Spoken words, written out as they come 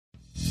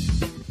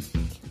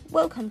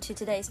Welcome to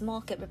today's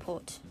market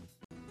report.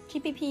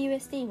 GBP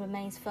USD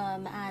remains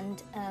firm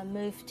and a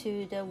move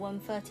to the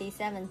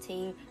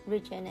 130.70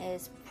 region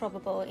is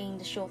probable in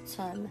the short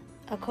term,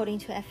 according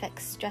to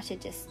FX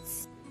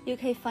strategists.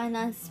 UK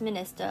Finance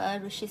Minister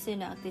Rishi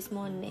Sunak this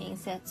morning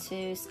said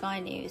to Sky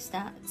News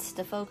that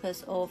the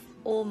focus of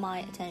all my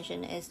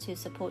attention is to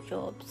support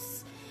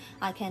jobs.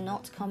 I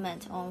cannot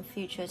comment on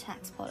future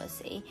tax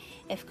policy.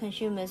 If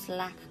consumers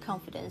lack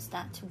confidence,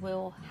 that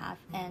will have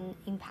an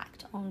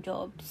impact on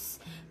jobs,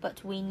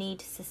 but we need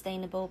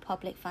sustainable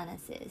public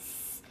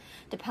finances.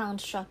 The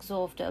pound shrugs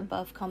off the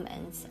above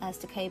comments as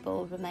the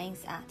cable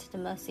remains at the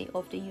mercy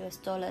of the US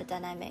dollar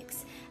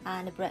dynamics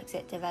and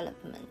Brexit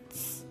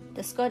developments.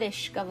 The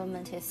Scottish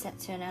government is set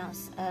to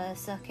announce a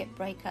circuit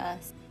breaker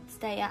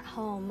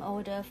stay-at-home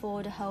order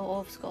for the whole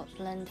of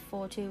Scotland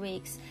for 2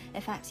 weeks,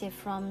 effective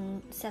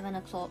from 7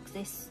 o'clock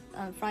this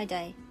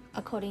Friday.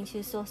 According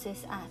to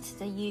sources at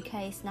the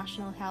UK's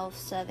National Health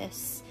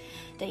Service,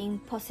 the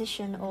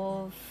imposition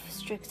of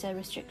stricter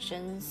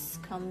restrictions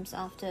comes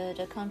after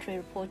the country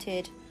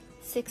reported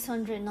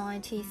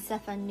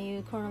 697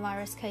 new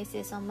coronavirus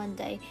cases on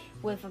Monday,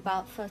 with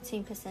about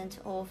 13%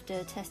 of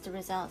the test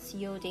results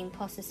yielding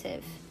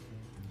positive.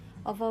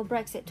 Although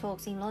Brexit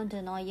talks in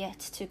London are yet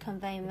to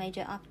convey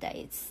major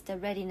updates, the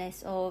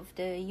readiness of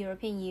the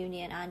European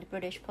Union and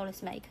British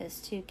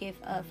policymakers to give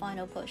a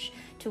final push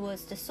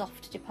towards the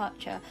soft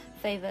departure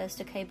favours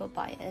the cable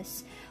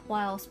buyers,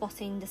 while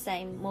spotting the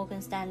same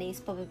Morgan Stanley's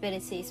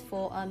probabilities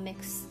for a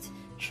mixed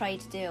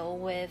trade deal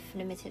with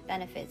limited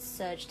benefits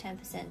surged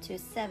 10% to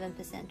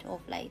 7%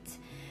 of late.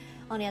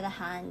 On the other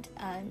hand,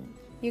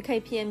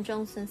 UK PM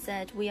Johnson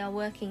said, "We are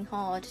working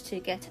hard to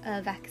get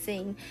a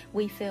vaccine.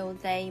 We feel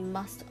they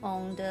must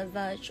on the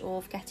verge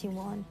of getting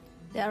one."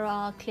 There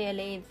are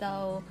clearly,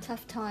 though,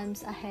 tough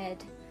times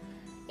ahead.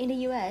 In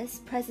the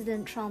US,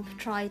 President Trump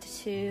tried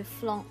to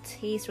flaunt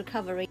his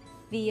recovery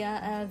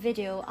via a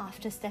video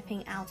after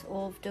stepping out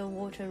of the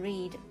Walter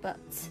Reed,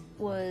 but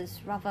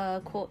was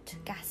rather caught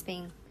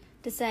gasping.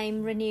 The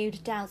same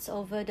renewed doubts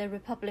over the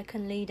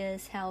Republican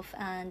leader's health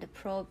and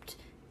probed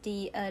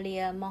the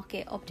earlier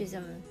market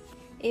optimism.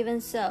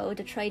 Even so,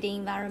 the trading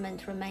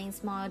environment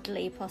remains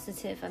mildly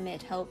positive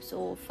amid hopes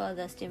of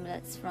further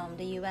stimulus from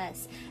the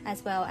US,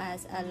 as well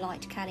as a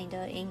light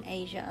calendar in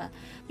Asia.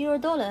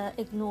 Eurodollar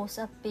ignores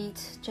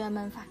upbeat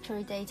German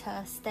factory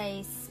data,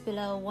 stays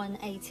below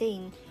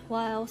 118,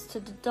 whilst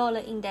the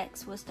dollar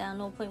index was down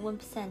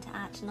 0.1%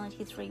 at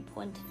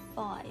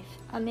 93.5,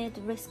 amid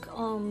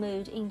risk-on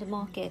mood in the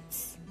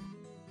markets.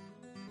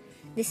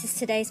 This is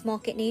today's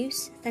market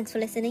news. Thanks for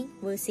listening.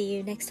 We'll see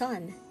you next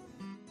time.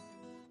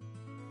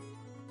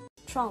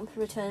 Trump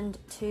returned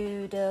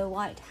to the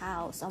White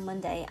House on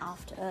Monday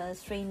after a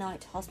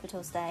 3-night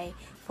hospital stay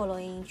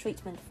following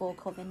treatment for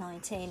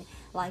COVID-19,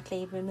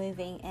 likely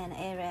removing an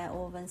area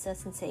of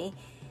uncertainty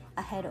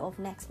ahead of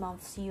next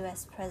month's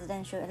US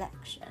presidential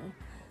election.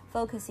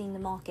 Focusing the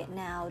market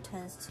now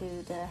turns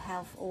to the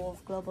health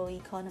of global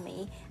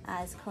economy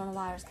as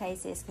coronavirus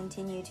cases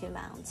continue to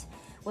mount,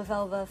 with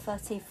over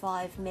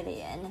 35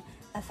 million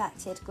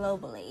affected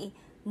globally,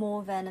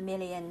 more than 1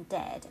 million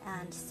dead,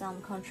 and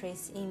some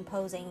countries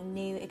imposing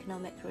new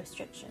economic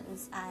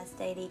restrictions as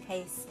daily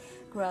case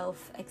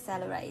growth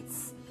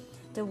accelerates.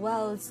 The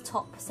world's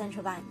top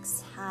central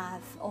banks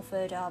have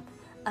offered up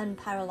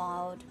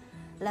unparalleled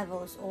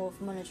levels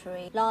of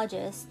monetary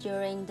largesse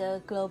during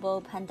the global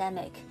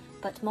pandemic,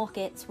 but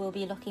markets will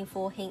be looking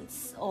for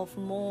hints of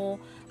more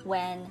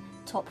when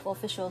top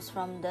officials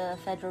from the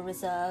Federal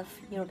Reserve,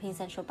 European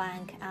Central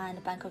Bank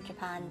and Bank of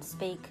Japan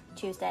speak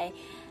Tuesday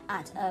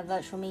at a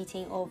virtual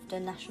meeting of the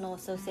National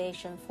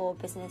Association for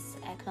Business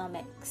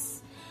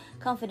Economics.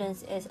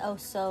 Confidence is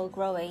also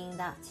growing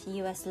that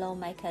US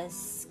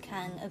lawmakers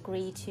can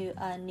agree to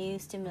a new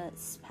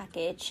stimulus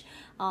package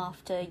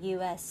after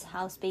US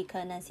House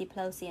Speaker Nancy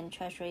Pelosi and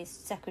Treasury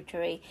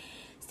Secretary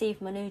Steve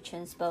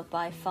Mnuchin spoke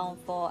by phone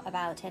for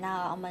about an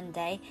hour on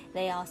Monday.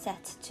 They are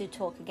set to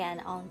talk again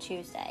on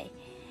Tuesday.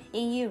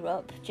 In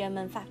Europe,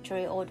 German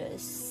factory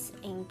orders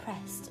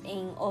impressed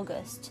in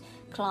August,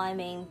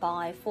 climbing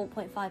by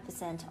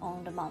 4.5%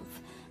 on the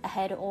month,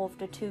 ahead of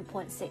the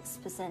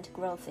 2.6%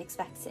 growth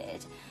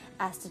expected,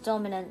 as the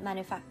dominant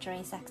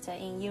manufacturing sector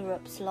in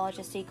Europe's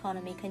largest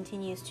economy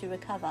continues to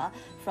recover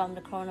from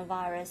the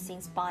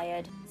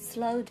coronavirus-inspired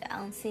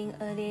slowdown seen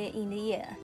earlier in the year.